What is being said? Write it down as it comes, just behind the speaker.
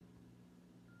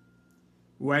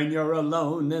When you're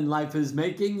alone and life is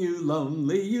making you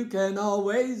lonely, you can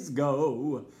always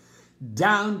go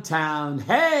downtown.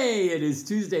 Hey, it is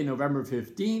Tuesday, November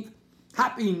 15th.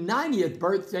 Happy 90th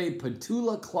birthday,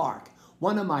 Petula Clark,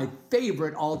 one of my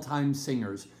favorite all-time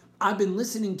singers. I've been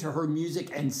listening to her music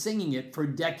and singing it for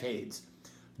decades.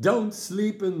 Don't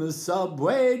sleep in the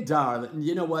subway, darling.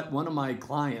 You know what? One of my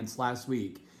clients last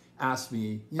week asked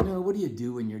me, what do you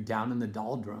do when you're down in the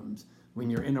doldrums,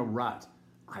 when you're in a rut?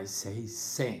 I say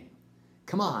sing.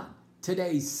 Come on,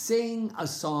 today sing a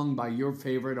song by your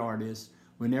favorite artist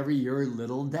whenever you're a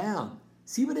little down.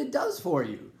 See what it does for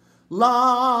you.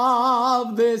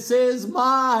 Love, this is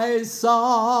my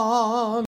song.